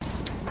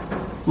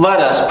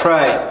Let us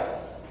pray.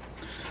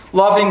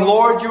 Loving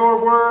Lord,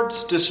 your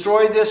words,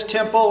 destroy this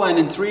temple, and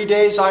in 3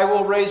 days I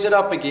will raise it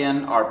up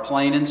again, are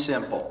plain and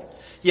simple.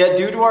 Yet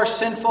due to our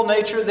sinful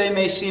nature, they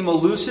may seem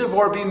elusive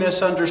or be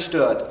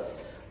misunderstood.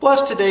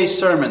 Bless today's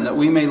sermon that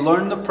we may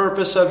learn the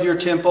purpose of your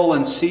temple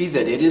and see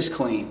that it is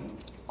clean.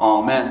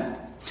 Amen.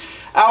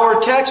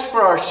 Our text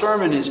for our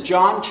sermon is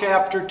John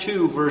chapter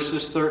 2,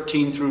 verses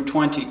 13 through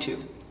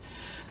 22.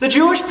 The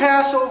Jewish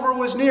Passover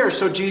was near,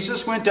 so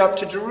Jesus went up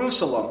to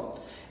Jerusalem.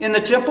 In the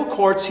temple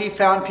courts, he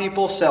found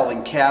people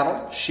selling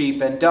cattle,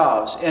 sheep, and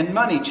doves, and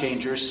money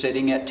changers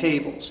sitting at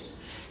tables.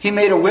 He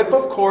made a whip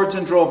of cords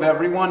and drove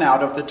everyone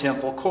out of the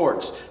temple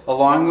courts,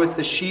 along with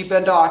the sheep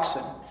and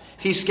oxen.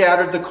 He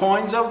scattered the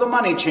coins of the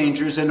money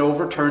changers and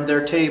overturned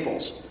their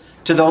tables.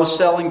 To those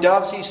selling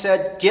doves, he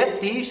said,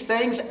 "Get these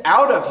things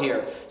out of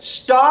here.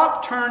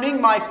 Stop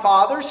turning my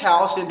Father's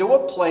house into a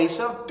place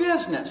of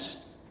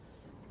business."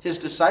 His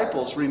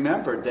disciples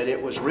remembered that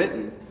it was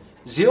written,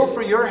 "Zeal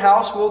for your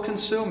house will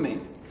consume me."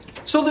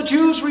 So the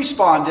Jews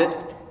responded,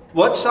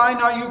 "What sign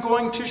are you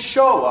going to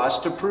show us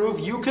to prove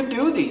you can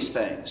do these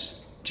things?"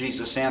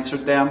 Jesus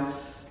answered them,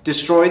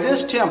 "Destroy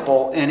this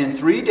temple, and in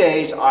 3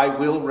 days I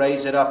will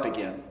raise it up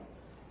again."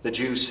 The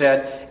Jews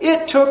said,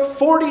 "It took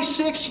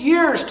 46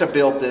 years to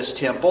build this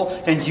temple,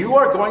 and you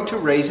are going to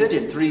raise it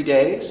in 3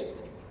 days?"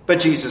 But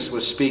Jesus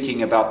was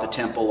speaking about the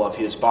temple of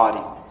his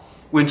body.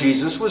 When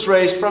Jesus was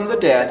raised from the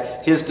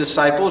dead, his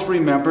disciples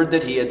remembered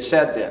that he had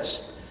said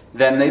this.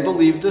 Then they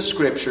believed the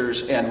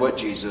scriptures and what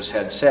Jesus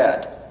had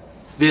said.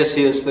 This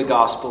is the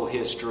gospel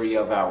history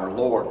of our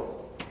Lord.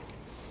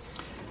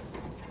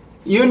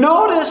 You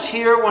notice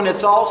here, when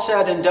it's all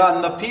said and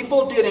done, the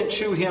people didn't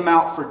chew him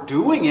out for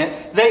doing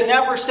it. They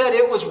never said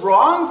it was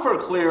wrong for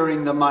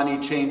clearing the money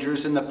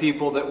changers and the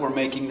people that were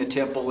making the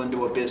temple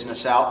into a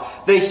business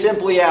out. They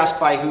simply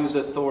asked by whose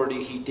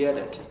authority he did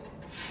it.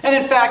 And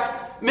in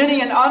fact,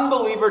 many an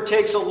unbeliever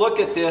takes a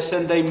look at this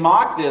and they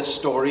mock this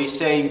story,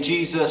 saying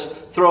Jesus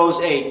throws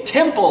a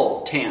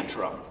temple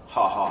tantrum.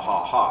 Ha ha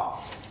ha ha.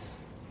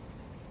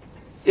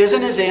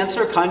 Isn't his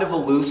answer kind of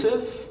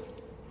elusive?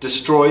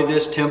 Destroy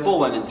this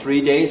temple, and in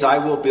 3 days I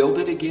will build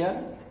it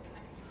again?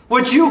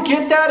 Would you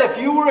get that if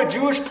you were a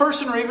Jewish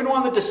person or even one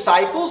of the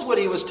disciples, what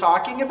he was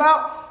talking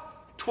about?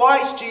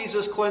 Twice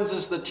Jesus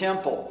cleanses the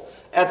temple.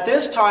 At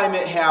this time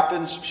it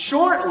happens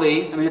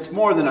shortly, it's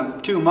more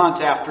than 2 months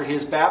after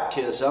his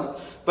baptism,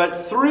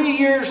 but 3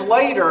 years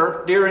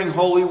later, during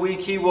Holy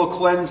Week, he will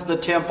cleanse the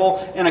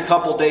temple, and a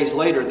couple days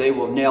later they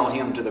will nail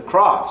him to the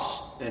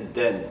cross. And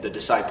then the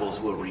disciples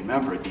will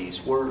remember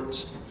these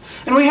words.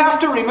 And we have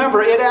to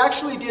remember, it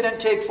actually didn't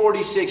take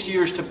 46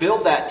 years to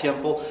build that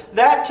temple.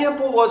 That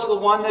temple was the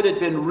one that had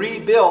been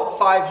rebuilt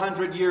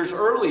 500 years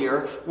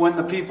earlier when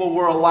the people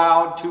were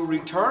allowed to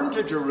return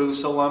to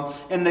Jerusalem,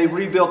 and they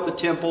rebuilt the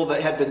temple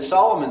that had been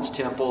Solomon's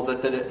temple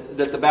that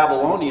the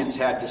Babylonians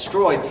had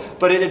destroyed.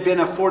 But it had been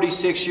a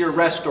 46-year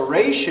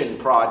restoration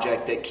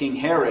project that King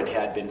Herod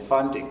had been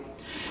funding.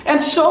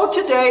 And so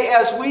today,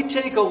 as we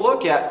take a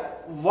look at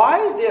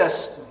why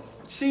this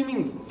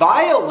seeming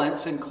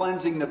violence in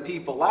cleansing the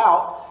people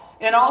out,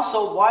 and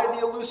also why the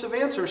elusive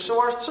answer. So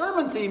our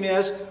sermon theme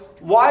is,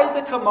 why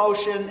the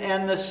commotion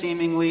and the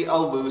seemingly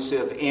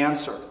elusive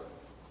answer?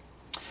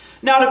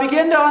 Now, to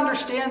begin to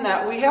understand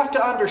that, we have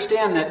to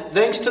understand that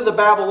thanks to the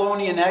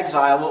Babylonian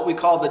exile, what we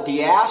call the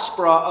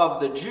diaspora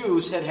of the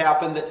Jews had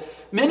happened, that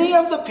many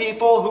of the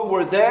people who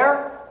were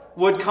there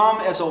would come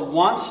as a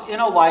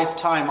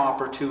once-in-a-lifetime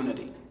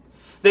opportunity.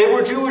 They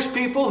were Jewish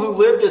people who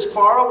lived as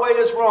far away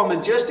as Rome.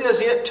 And just as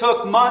it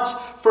took months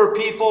for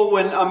people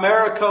when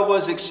America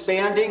was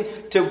expanding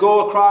to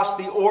go across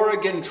the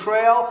Oregon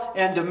Trail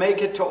and to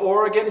make it to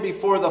Oregon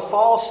before the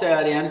fall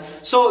set in,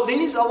 so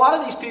a lot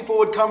of these people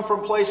would come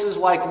from places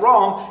like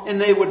Rome,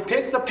 and they would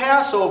pick the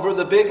Passover,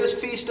 the biggest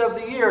feast of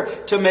the year,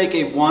 to make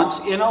a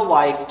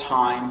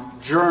once-in-a-lifetime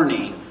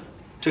journey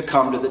to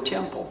come to the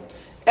temple.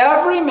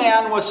 Every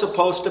man was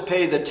supposed to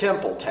pay the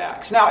temple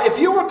tax. Now, if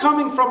you were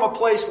coming from a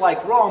place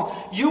like Rome,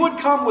 you would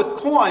come with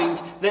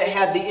coins that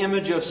had the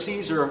image of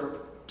Caesar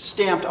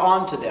stamped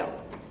onto them.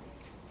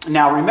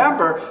 Now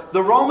remember,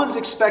 the Romans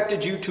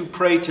expected you to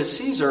pray to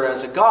Caesar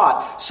as a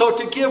god. So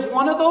to give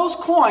one of those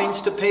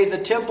coins to pay the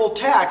temple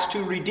tax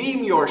to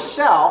redeem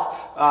yourself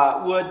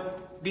would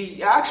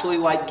be actually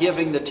like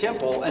giving the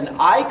temple an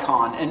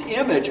icon, an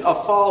image, a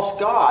false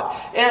god.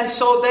 And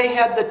so they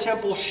had the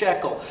temple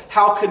shekel.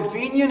 How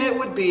convenient it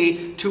would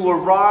be to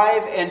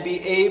arrive and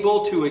be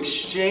able to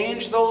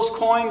exchange those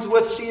coins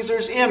with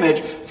Caesar's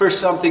image for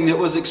something that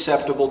was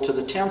acceptable to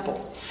the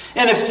temple.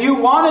 And if you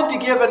wanted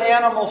to give an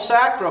animal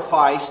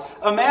sacrifice,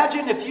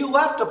 imagine if you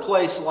left a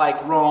place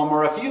like Rome,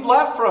 or if you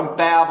left from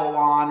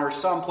Babylon or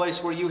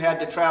someplace where you had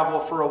to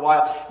travel for a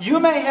while. You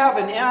may have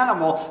an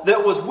animal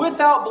that was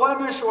without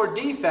blemish or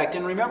defect, defect.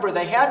 And remember,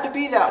 they had to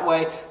be that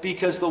way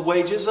because the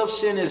wages of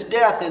sin is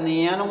death, and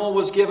the animal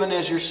was given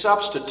as your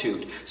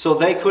substitute. So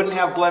they couldn't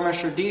have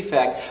blemish or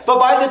defect. But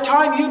by the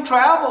time you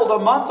traveled a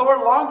month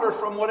or longer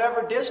from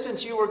whatever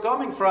distance you were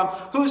coming from,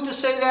 who's to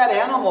say that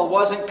animal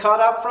wasn't cut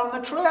up from the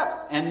trip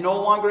and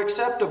no longer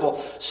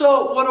acceptable?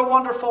 So what a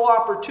wonderful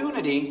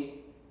opportunity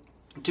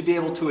to be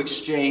able to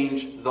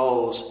exchange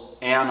those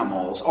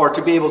animals, or to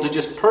be able to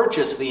just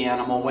purchase the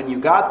animal when you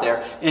got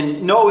there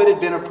and know it had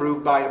been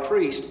approved by a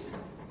priest.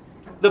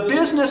 The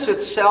business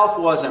itself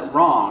wasn't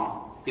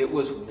wrong. It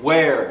was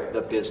where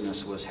the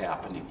business was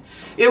happening.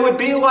 It would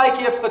be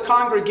like if the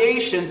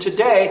congregation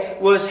today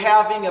was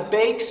having a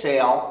bake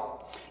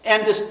sale,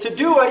 and to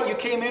do it, you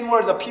came in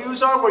where the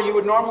pews are, where you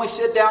would normally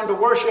sit down to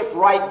worship.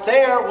 Right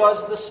there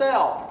was the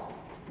cell.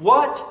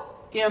 What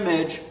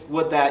image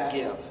would that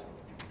give?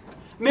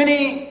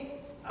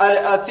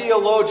 A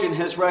theologian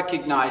has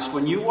recognized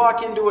when you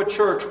walk into a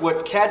church,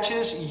 what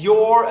catches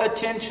your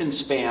attention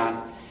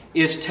span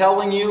is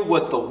telling you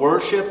what the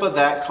worship of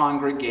that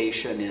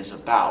congregation is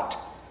about.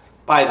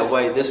 By the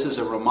way, this is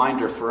a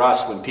reminder for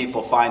us when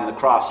people find the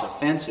cross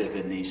offensive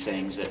in these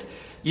things, that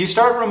you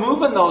start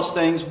removing those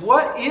things.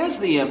 What is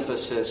the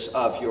emphasis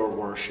of your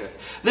worship?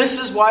 This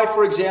is why,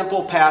 for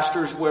example,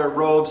 pastors wear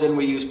robes and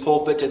we use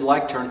pulpit and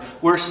lectern.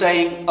 We're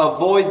saying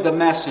avoid the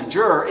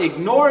messenger.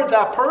 Ignore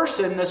that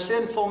person, the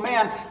sinful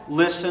man.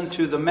 Listen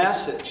to the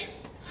message.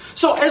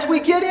 So as we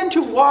get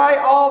into why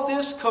all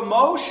this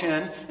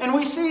commotion, and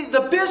we see the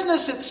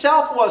business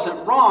itself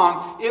wasn't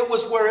wrong, it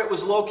was where it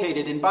was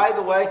located. And by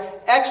the way,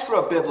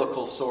 extra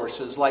biblical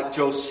sources like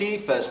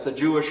Josephus, the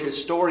Jewish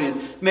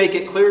historian, make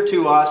it clear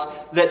to us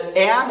that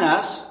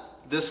Annas,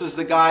 this is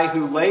the guy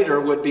who later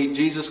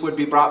Jesus would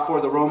be brought before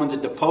the Romans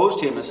and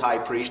deposed him as high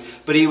priest,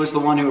 but he was the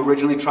one who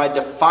originally tried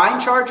to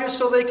find charges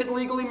so they could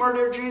legally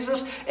murder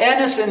Jesus.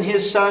 Annas and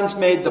his sons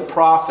made the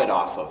profit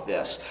off of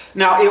this.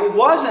 Now, it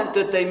wasn't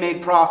that they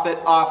made profit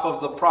off of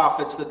the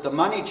profits that the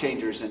money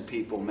changers and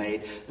people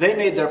made. They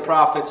made their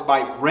profits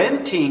by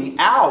renting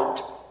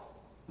out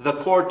the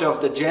court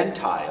of the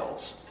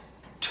Gentiles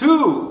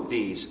to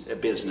these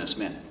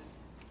businessmen.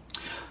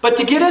 But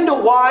to get into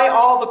why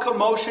all the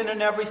commotion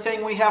and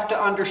everything, we have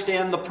to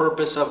understand the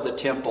purpose of the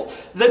temple.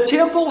 The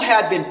temple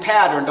had been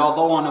patterned,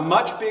 although on a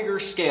much bigger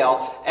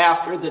scale,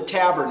 after the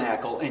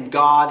tabernacle, and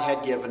God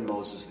had given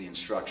Moses the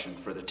instruction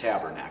for the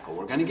tabernacle.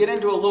 We're going to get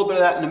into a little bit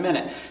of that in a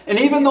minute. And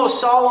even though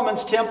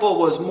Solomon's temple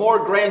was more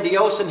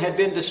grandiose and had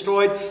been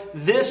destroyed,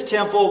 this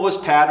temple was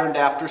patterned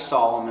after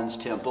Solomon's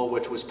temple,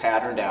 which was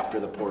patterned after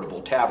the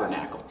portable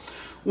tabernacle.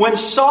 When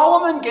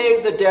Solomon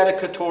gave the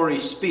dedicatory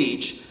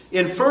speech,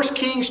 in 1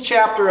 Kings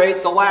chapter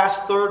 8, the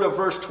last third of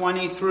verse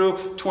 20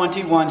 through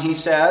 21, he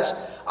says,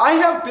 I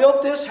have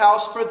built this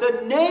house for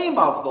the name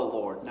of the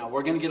Lord. Now,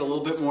 we're going to get a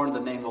little bit more into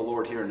the name of the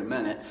Lord here in a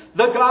minute.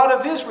 The God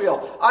of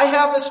Israel. I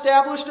have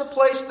established a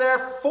place there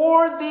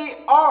for the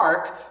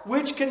ark,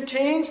 which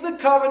contains the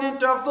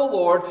covenant of the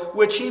Lord,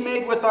 which he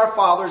made with our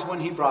fathers when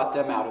he brought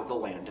them out of the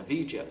land of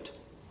Egypt.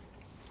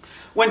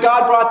 When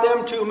God brought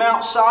them to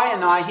Mount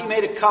Sinai, he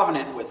made a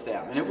covenant with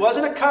them. And it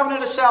wasn't a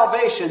covenant of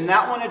salvation.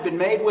 That one had been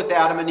made with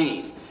Adam and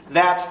Eve.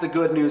 That's the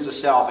good news of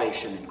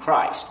salvation in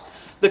Christ.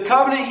 The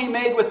covenant he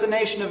made with the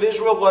nation of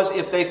Israel was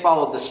if they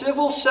followed the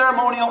civil,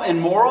 ceremonial,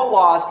 and moral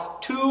laws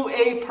to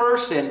a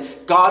person,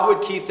 God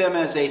would keep them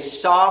as a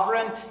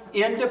sovereign,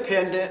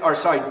 independent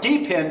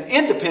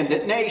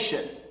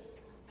nation.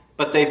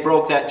 But they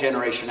broke that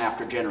generation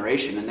after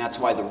generation, and that's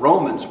why the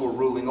Romans were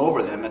ruling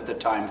over them at the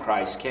time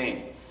Christ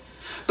came.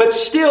 But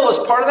still, as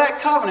part of that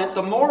covenant,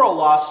 the moral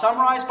law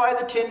summarized by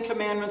the Ten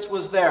Commandments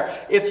was there.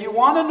 If you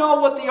want to know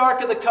what the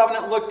Ark of the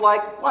Covenant looked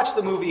like, watch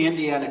the movie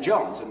Indiana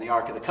Jones and the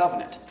Ark of the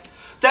Covenant.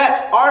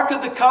 That Ark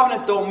of the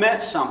Covenant, though,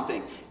 meant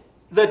something.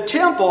 The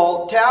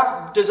temple,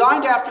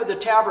 designed after the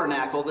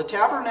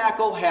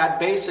tabernacle had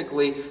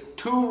basically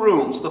two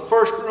rooms. The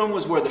first room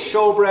was where the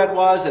showbread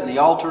was and the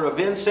altar of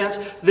incense.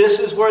 This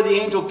is where the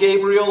angel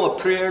Gabriel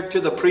appeared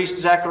to the priest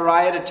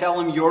Zechariah to tell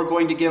him, you're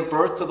going to give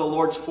birth to the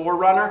Lord's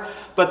forerunner.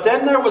 But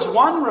then there was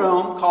one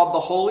room called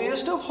the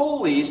Holiest of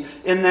Holies,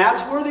 and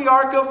that's where the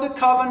Ark of the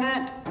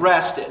Covenant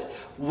rested.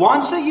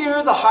 Once a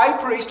year, the high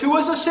priest, who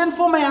was a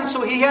sinful man,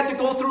 so he had to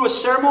go through a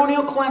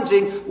ceremonial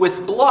cleansing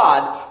with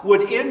blood,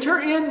 would enter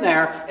in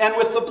there, and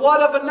with the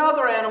blood of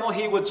another animal,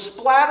 he would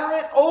splatter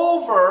it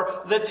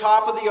over the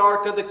top of the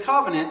Ark of the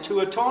Covenant to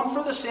atone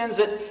for the sins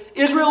that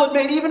Israel had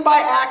made, even by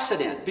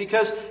accident.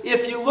 Because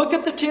if you look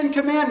at the Ten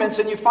Commandments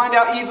and you find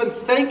out even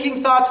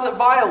thinking thoughts that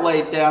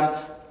violate them,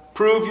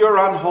 prove you're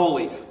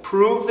unholy.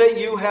 Prove that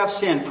you have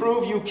sinned.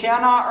 Prove you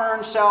cannot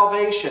earn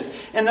salvation.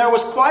 And there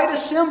was quite a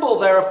symbol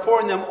there of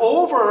pouring them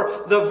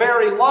over the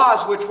very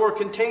laws which were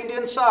contained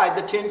inside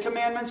the Ten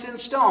Commandments in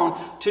stone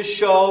to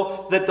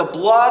show that the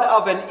blood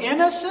of an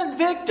innocent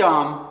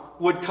victim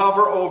would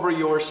cover over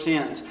your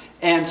sins.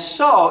 And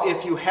so,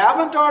 if you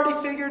haven't already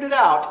figured it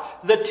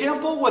out, the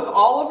temple with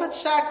all of its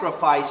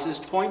sacrifices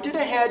pointed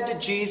ahead to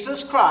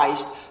Jesus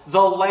Christ,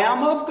 the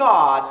Lamb of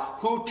God,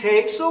 who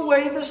takes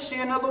away the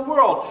sin of the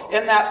world.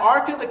 And that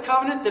Ark of the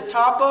Covenant, the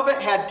top of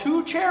it had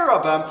 2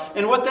 cherubim,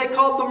 and what they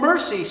called the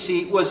mercy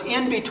seat was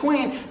in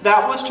between.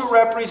 That was to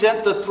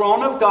represent the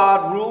throne of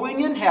God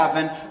ruling in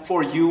heaven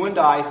for you and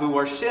I who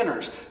are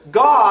sinners.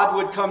 God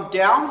would come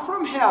down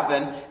from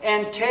heaven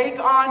and take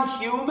on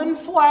human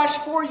flesh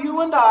for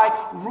you and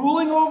I, ruling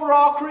over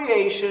all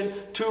creation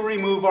to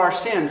remove our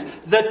sins.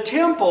 The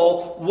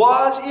temple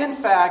was, in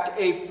fact,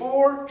 a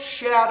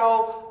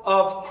foreshadow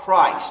of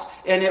Christ.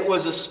 And it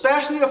was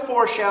especially a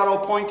foreshadow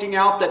pointing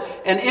out that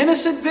an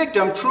innocent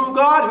victim, true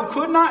God who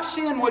could not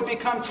sin, would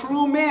become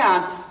true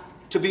man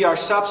to be our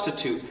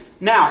substitute.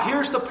 Now,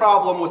 here's the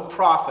problem with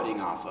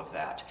profiting off of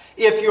that.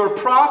 If you're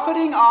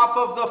profiting off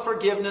of the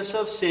forgiveness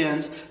of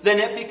sins, then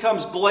it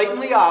becomes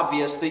blatantly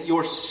obvious that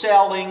you're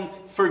selling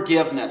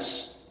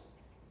forgiveness.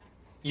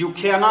 You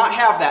cannot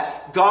have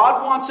that.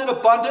 God wants it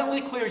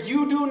abundantly clear.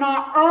 You do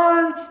not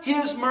earn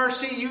His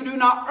mercy. You do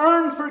not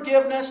earn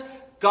forgiveness.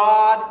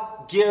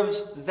 God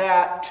gives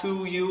that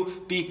to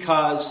you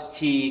because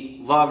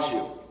He loves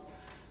you.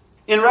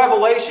 In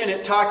Revelation,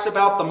 it talks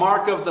about the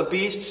mark of the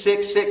beast,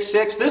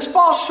 666. This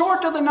falls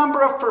short of the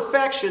number of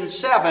perfection,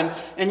 7.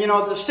 And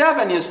the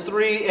 7 is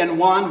 3 and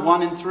 1,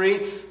 1 and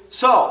 3.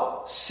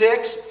 So,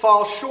 6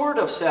 falls short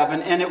of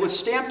 7, and it was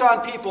stamped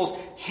on people's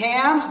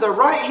hands, their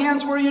right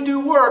hands where you do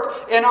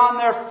work, and on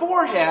their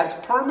foreheads,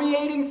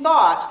 permeating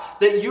thoughts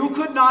that you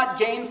could not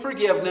gain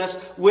forgiveness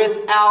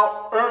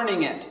without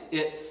earning it.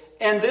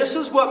 And this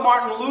is what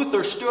Martin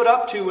Luther stood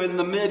up to in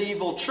the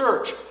medieval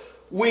church.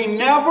 We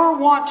never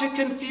want to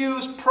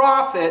confuse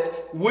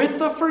profit with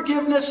the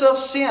forgiveness of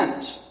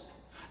sins.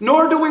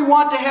 Nor do we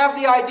want to have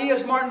the idea,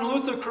 as Martin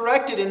Luther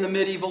corrected in the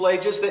medieval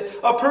ages, that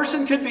a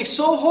person could be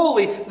so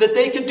holy that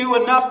they could do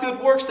enough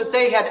good works that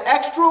they had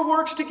extra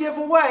works to give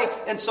away.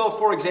 And so,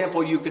 for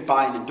example, you could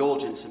buy an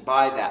indulgence and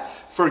buy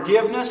that.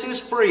 Forgiveness is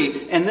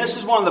free. And this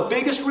is one of the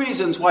biggest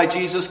reasons why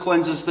Jesus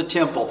cleanses the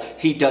temple.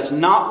 He does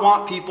not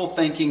want people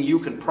thinking you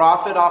can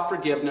profit off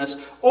forgiveness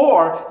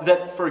or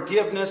that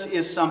forgiveness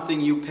is something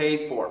you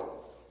pay for.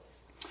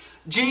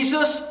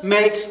 Jesus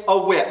makes a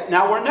whip.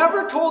 Now, we're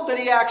never told that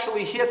He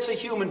actually hits a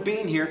human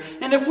being here.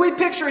 And if we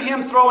picture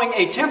Him throwing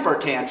a temper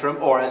tantrum,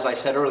 or as I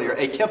said earlier,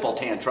 a temple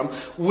tantrum,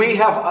 we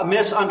have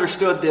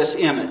misunderstood this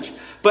image.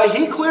 But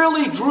He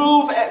clearly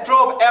drove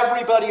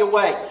everybody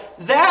away.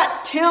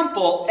 That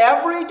temple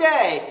every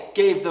day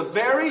gave the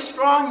very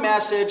strong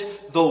message,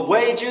 the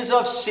wages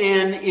of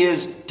sin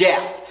is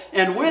death.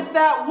 And with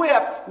that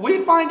whip, we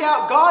find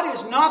out God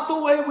is not the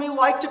way we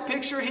like to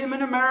picture Him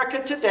in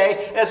America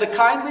today, as a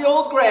kindly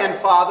old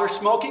grandfather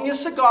smoking a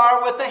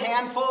cigar with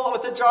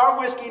a jar of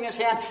whiskey in his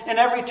hand, and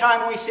every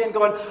time we sin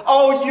going,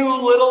 "Oh,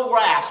 you little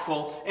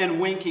rascal," and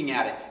winking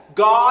at it.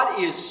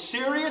 God is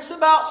serious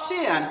about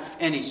sin,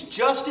 and He's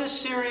just as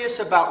serious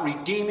about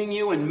redeeming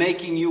you and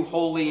making you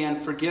holy and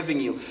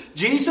forgiving you.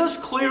 Jesus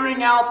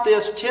clearing out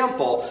this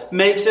temple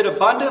makes it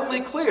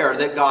abundantly clear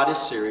that God is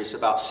serious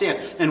about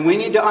sin. And we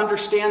need to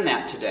understand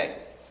that today.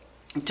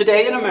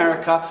 Today in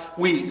America,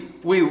 we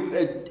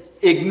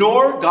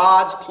ignore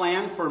God's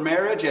plan for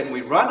marriage, and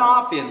we run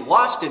off in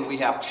lust, and we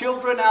have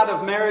children out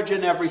of marriage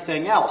and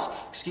everything else.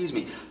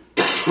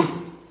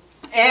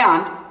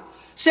 And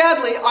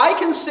sadly, I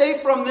can say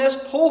from this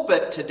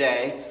pulpit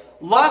today,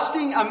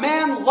 a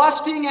man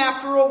lusting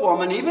after a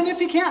woman, even if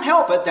he can't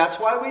help it, that's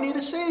why we need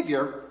a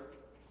Savior,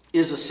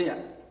 is a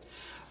sin.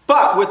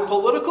 But with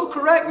political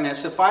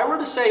correctness, if I were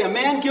to say a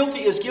man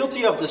guilty is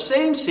guilty of the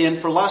same sin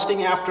for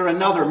lusting after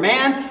another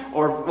man,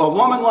 or a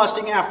woman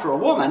lusting after a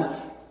woman,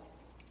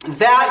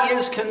 that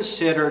is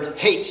considered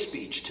hate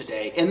speech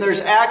today. And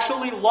there's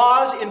actually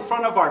laws in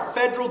front of our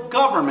federal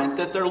government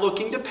that they're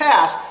looking to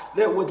pass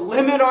that would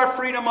limit our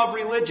freedom of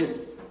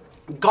religion.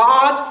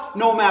 God,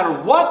 no matter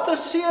what the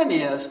sin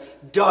is,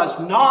 does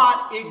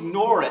not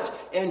ignore it.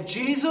 And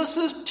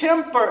Jesus'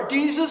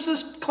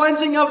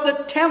 cleansing of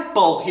the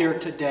temple here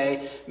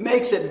today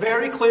makes it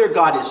very clear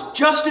God is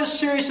just as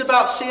serious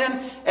about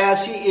sin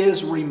as He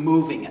is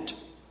removing it.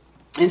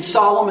 And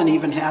Solomon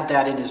even had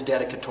that in his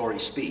dedicatory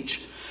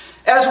speech.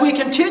 As we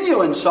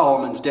continue in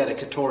Solomon's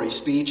dedicatory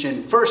speech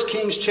in 1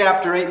 Kings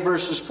chapter 8,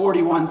 verses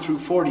 41 through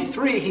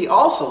 43, he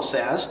also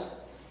says,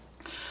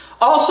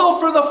 "Also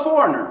for the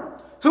foreigner,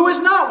 who is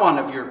not one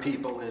of your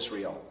people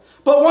Israel,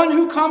 but one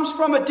who comes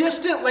from a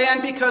distant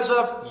land because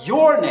of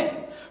your name.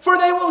 For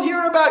they will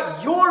hear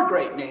about your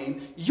great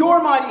name,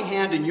 your mighty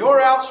hand, and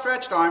your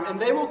outstretched arm, and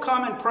they will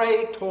come and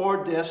pray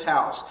toward this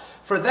house.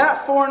 For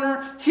that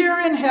foreigner here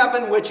in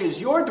heaven, which is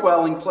your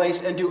dwelling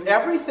place, and do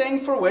everything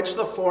for which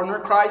the foreigner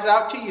cries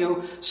out to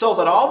you, so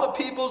that all the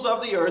peoples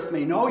of the earth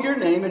may know your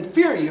name and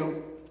fear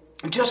you,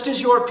 just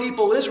as your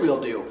people Israel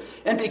do,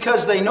 and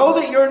because they know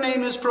that your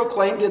name is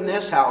proclaimed in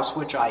this house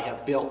which I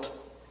have built."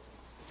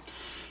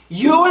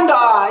 You and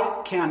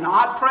I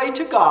cannot pray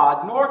to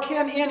God, nor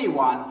can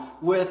anyone,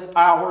 with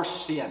our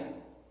sin.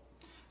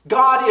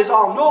 God is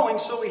all-knowing,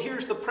 so he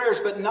hears the prayers,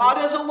 but not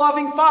as a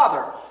loving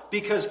father,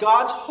 because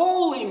God's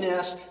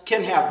holiness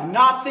can have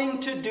nothing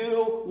to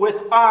do with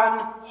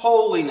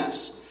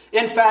unholiness.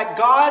 In fact,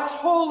 God's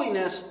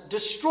holiness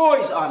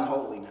destroys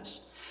unholiness.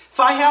 If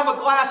I have a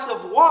glass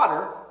of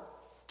water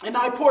and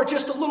I pour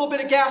just a little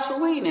bit of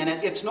gasoline in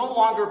it, it's no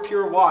longer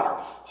pure water.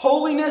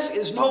 Holiness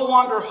is no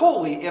longer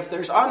holy if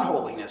there's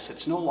unholiness.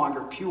 It's no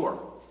longer pure.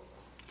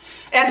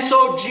 And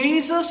so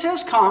Jesus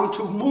has come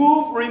to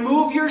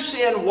remove your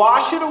sin,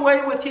 wash it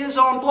away with his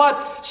own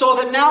blood, so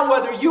that now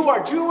whether you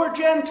are Jew or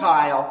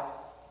Gentile,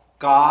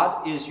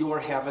 God is your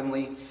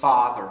heavenly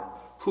Father,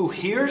 who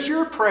hears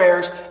your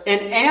prayers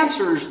and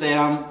answers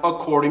them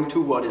according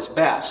to what is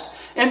best.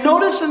 And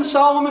notice in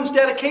Solomon's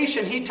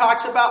dedication, he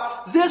talks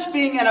about this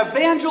being an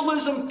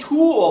evangelism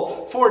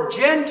tool for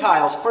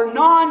Gentiles, for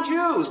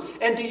non-Jews.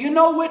 And do you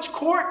know which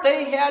court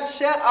they had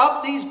set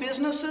up these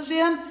businesses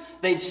in?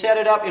 They'd set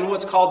it up in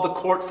what's called the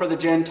court for the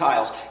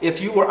Gentiles.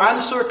 If you were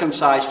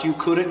uncircumcised, you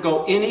couldn't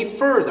go any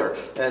further.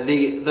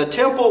 The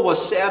temple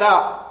was set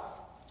up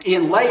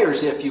in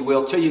layers, if you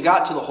will, till you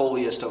got to the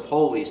holiest of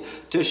holies,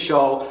 to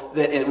show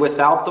that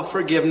without the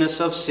forgiveness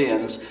of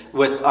sins,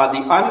 with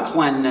the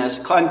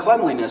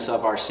uncleanliness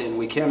of our sin,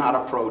 we cannot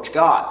approach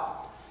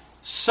God.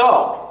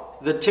 So,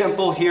 the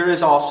temple here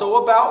is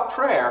also about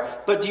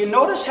prayer. But do you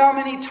notice how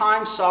many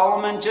times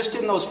Solomon, just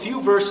in those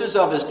few verses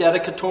of his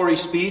dedicatory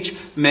speech,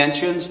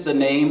 mentions the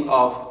name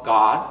of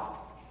God?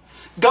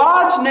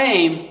 God's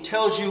name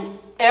tells you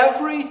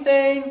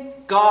everything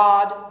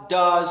God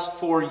does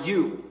for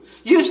you.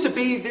 Used to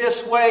be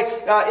this way.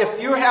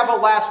 If you have a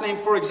last name,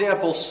 for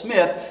example,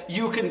 Smith,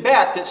 you can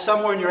bet that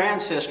somewhere in your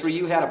ancestry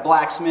you had a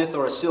blacksmith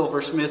or a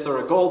silversmith or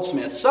a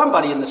goldsmith,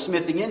 somebody in the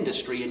smithing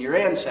industry in your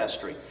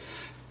ancestry.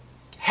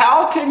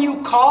 How can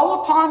you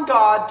call upon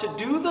God to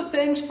do the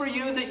things for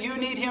you that you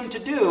need him to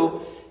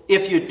do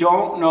if you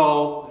don't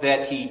know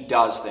that he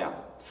does them?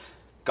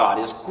 God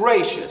is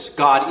gracious.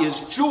 God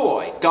is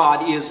joy.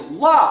 God is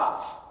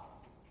love.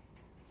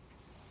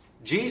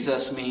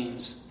 Jesus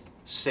means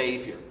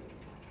Savior.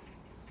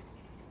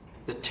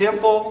 The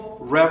temple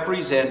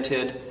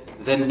represented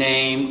the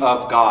name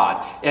of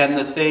God and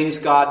the things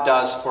God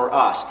does for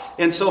us.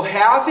 And so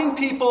having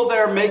people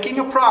there making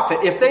a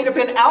profit, if they'd have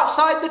been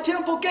outside the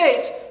temple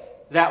gates,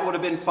 that would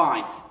have been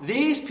fine.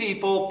 These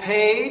people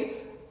paid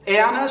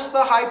Annas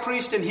the high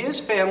priest and his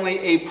family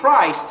a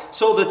price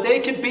so that they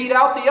could beat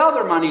out the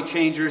other money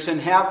changers and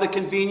have the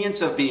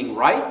convenience of being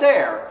right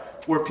there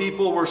where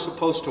people were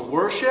supposed to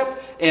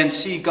worship and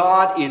see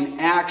God in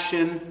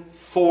action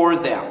for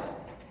them.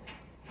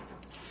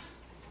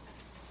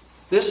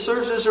 This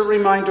serves as a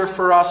reminder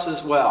for us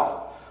as well.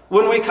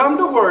 When we come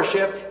to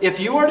worship, if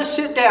you are to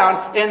sit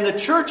down and the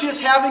church is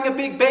having a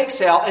big bake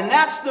sale, and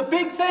that's the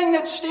big thing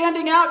that's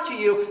standing out to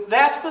you,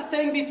 that's the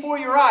thing before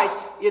your eyes,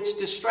 it's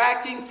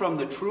distracting from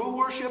the true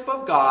worship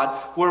of God,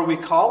 where we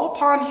call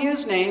upon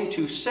his name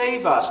to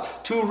save us,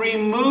 to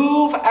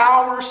remove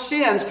our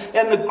sins.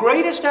 And the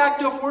greatest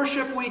act of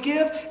worship we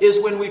give is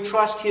when we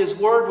trust his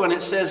word, when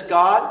it says,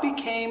 God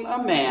became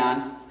a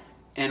man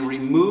and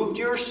removed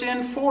your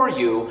sin for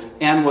you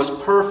and was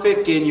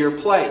perfect in your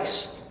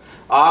place.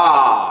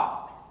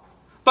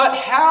 But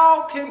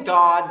how can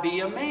God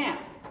be a man?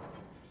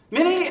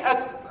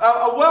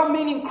 A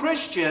well-meaning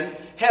Christian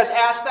has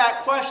asked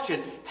that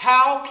question.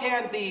 How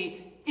can the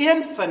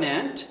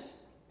infinite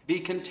be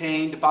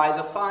contained by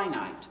the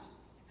finite?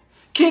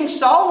 King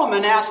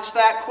Solomon asks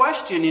that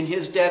question in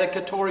his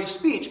dedicatory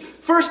speech.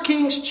 1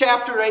 Kings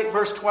chapter 8,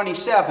 verse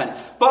 27.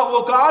 But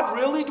will God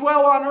really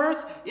dwell on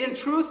earth? In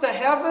truth, the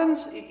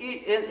heavens...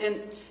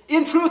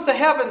 In truth, the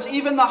heavens,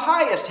 even the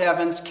highest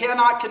heavens,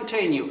 cannot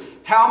contain you.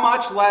 How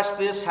much less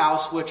this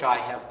house which I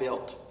have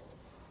built?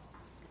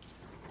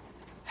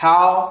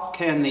 How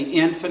can the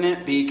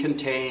infinite be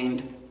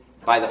contained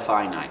by the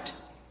finite?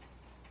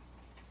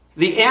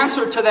 The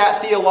answer to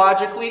that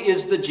theologically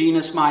is the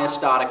genus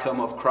Maestaticum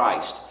of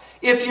Christ.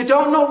 If you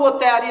don't know what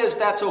that is,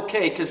 that's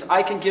okay, because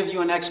I can give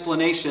you an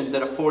explanation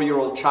that a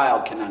 4-year-old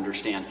child can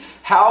understand.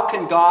 How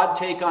can God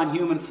take on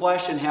human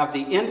flesh and have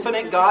the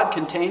infinite God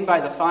contained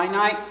by the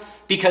finite?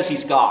 Because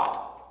he's God.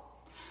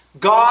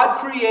 God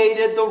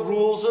created the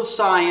rules of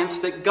science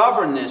that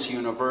govern this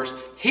universe.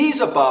 He's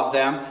above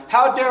them.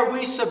 How dare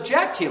we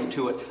subject him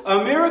to it?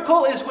 A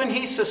miracle is when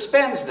he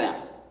suspends them.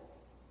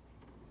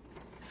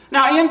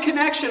 Now, in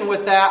connection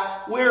with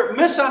that, we're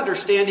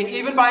misunderstanding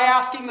even by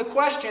asking the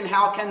question,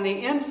 how can the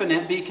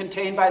infinite be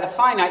contained by the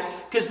finite?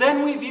 Because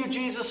then we view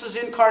Jesus'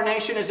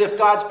 incarnation as if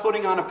God's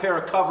putting on a pair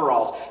of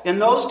coveralls.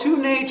 And those two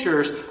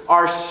natures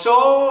are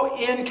so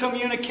in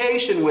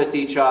communication with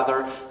each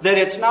other that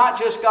it's not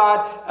just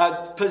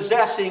God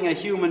possessing a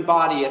human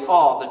body at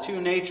all. The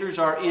two natures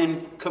are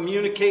in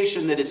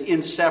communication that is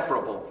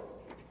inseparable.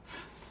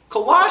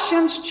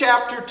 Colossians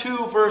chapter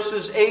 2,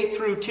 verses 8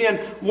 through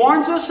 10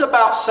 warns us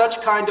about such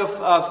kind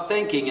of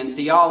thinking and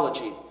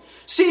theology.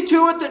 See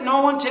to it that no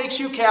one takes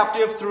you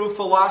captive through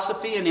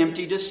philosophy and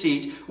empty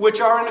deceit,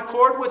 which are in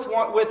accord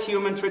with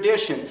human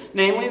tradition,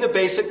 namely the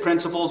basic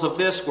principles of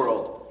this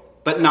world,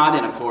 but not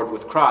in accord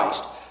with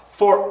Christ.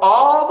 For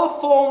all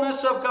the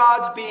fullness of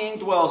God's being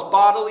dwells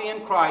bodily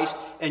in Christ,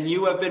 and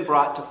you have been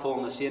brought to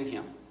fullness in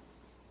Him.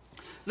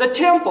 The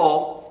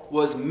temple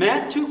was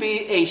meant to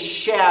be a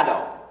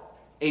shadow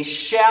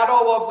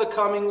of the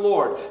coming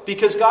Lord,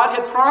 because God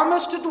had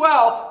promised to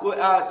dwell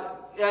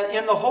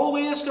in the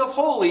holiest of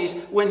holies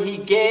when He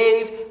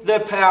gave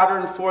the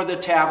pattern for the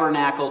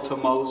tabernacle to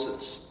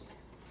Moses.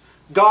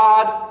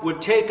 God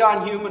would take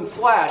on human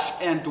flesh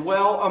and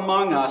dwell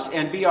among us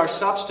and be our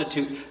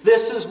substitute.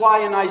 This is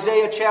why in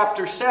Isaiah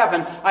chapter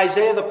 7,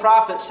 Isaiah the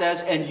prophet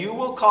says, "And you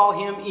will call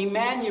Him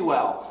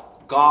Emmanuel."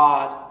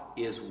 God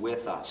is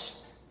with us.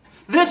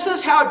 This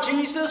is how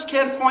Jesus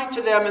can point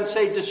to them and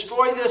say,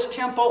 destroy this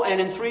temple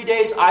and in 3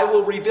 days I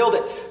will rebuild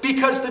it.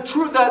 Because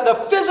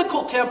the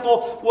physical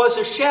temple was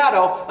a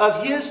shadow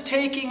of His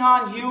taking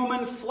on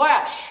human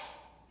flesh.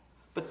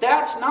 But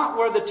that's not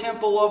where the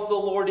temple of the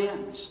Lord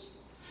ends.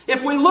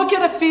 If we look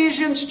at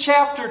Ephesians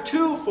chapter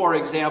 2, for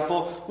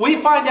example, we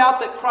find out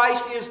that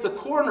Christ is the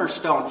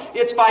cornerstone.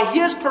 It's by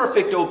His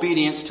perfect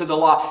obedience to the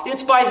law.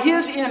 It's by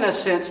His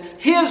innocence,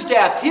 His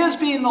death, His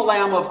being the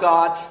Lamb of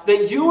God,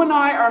 that you and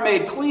I are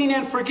made clean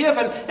and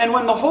forgiven. And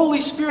when the Holy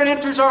Spirit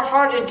enters our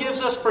heart and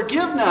gives us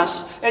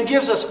forgiveness, and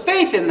gives us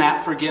faith in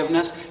that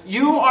forgiveness,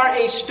 you are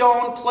a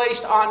stone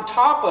placed on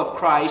top of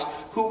Christ,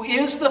 who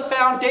is the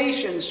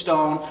foundation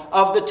stone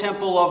of the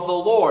temple of the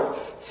Lord.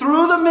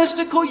 Through the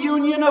mystical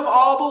union of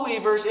all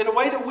believers, in a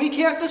way that we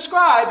can't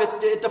describe,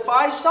 it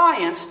defies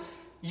science,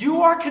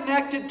 you are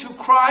connected to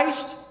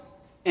Christ,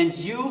 and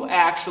you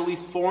actually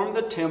form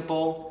the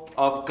temple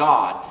of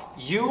God.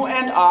 You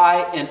and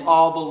I and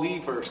all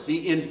believers,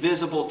 the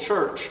invisible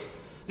church.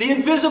 The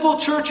invisible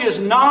church is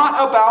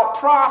not about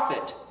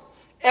profit.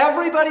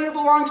 Everybody who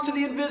belongs to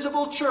the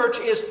invisible church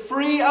is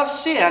free of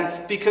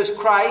sin because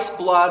Christ's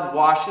blood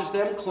washes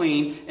them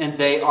clean and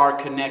they are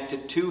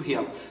connected to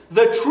Him.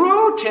 The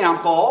true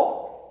temple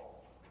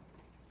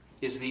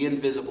is the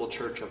invisible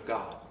church of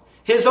God.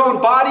 His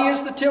own body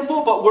is the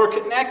temple, but we're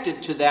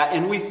connected to that,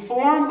 and we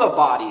form the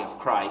body of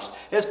Christ,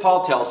 as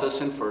Paul tells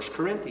us in 1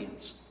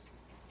 Corinthians.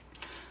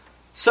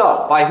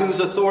 So, by whose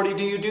authority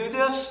do you do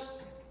this?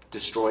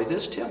 Destroy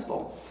this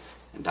temple,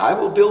 and I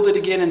will build it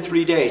again in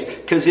 3 days.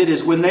 Because it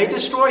is when they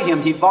destroy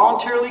Him, He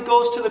voluntarily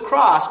goes to the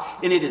cross,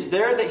 and it is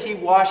there that He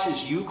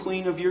washes you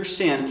clean of your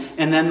sin,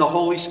 and then the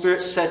Holy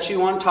Spirit sets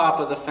you on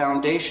top of the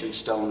foundation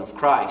stone of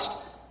Christ.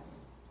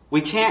 We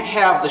can't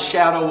have the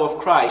shadow of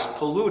Christ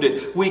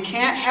polluted. We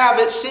can't have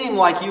it seem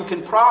like you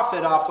can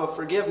profit off of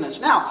forgiveness.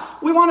 Now,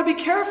 we want to be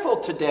careful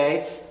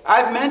today.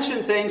 I've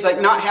mentioned things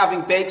like not having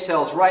bake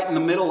sales right in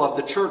the middle of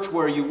the church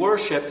where you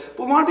worship.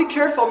 But we want to be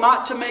careful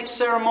not to make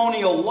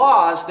ceremonial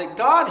laws that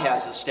God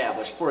has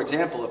established. For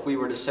example, if we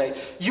were to say,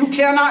 you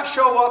cannot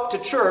show up to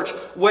church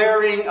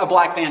wearing a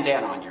black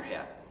bandana on your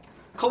head.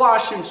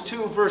 Colossians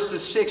 2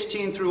 verses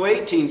 16 through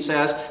 18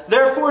 says,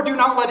 "Therefore do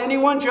not let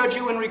anyone judge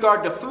you in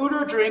regard to food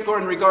or drink, or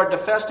in regard to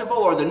festival,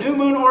 or the new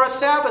moon, or a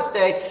Sabbath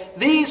day.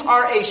 These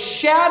are a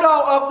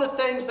shadow of the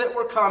things that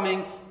were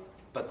coming,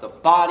 but the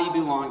body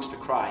belongs to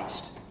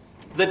Christ."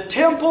 The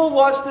temple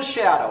was the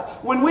shadow.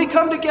 When we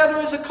come together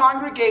as a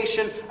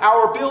congregation,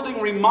 our building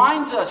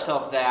reminds us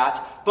of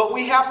that, but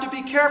we have to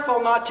be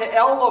careful not to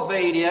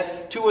elevate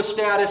it to a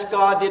status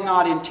God did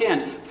not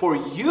intend. For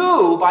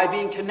you, by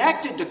being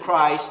connected to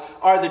Christ,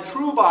 are the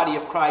true body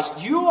of Christ.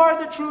 You are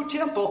the true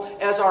temple,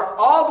 as are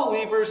all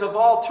believers of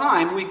all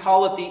time. We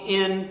call it the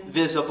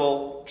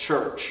invisible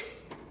church.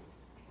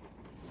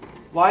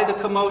 Why the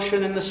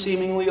commotion and the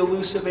seemingly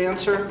elusive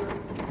answer?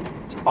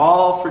 It's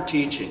all for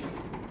teaching.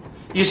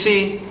 You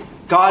see,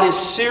 God is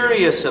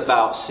serious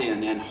about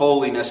sin and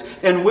holiness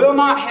and will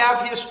not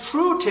have His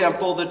true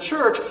temple, the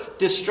church,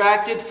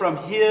 distracted from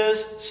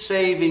His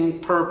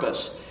saving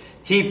purpose.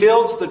 He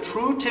builds the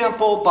true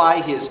temple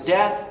by His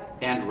death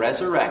and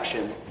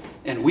resurrection,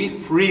 and we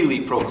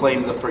freely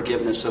proclaim the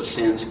forgiveness of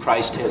sins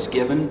Christ has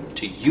given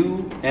to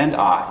you and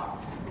I.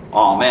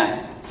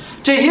 Amen.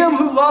 To Him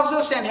who loves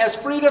us and has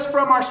freed us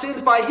from our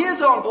sins by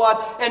His own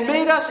blood and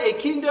made us a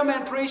kingdom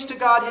and priest to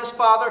God His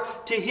Father,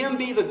 to Him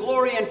be the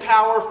glory and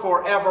power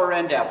forever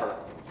and ever.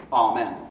 Amen.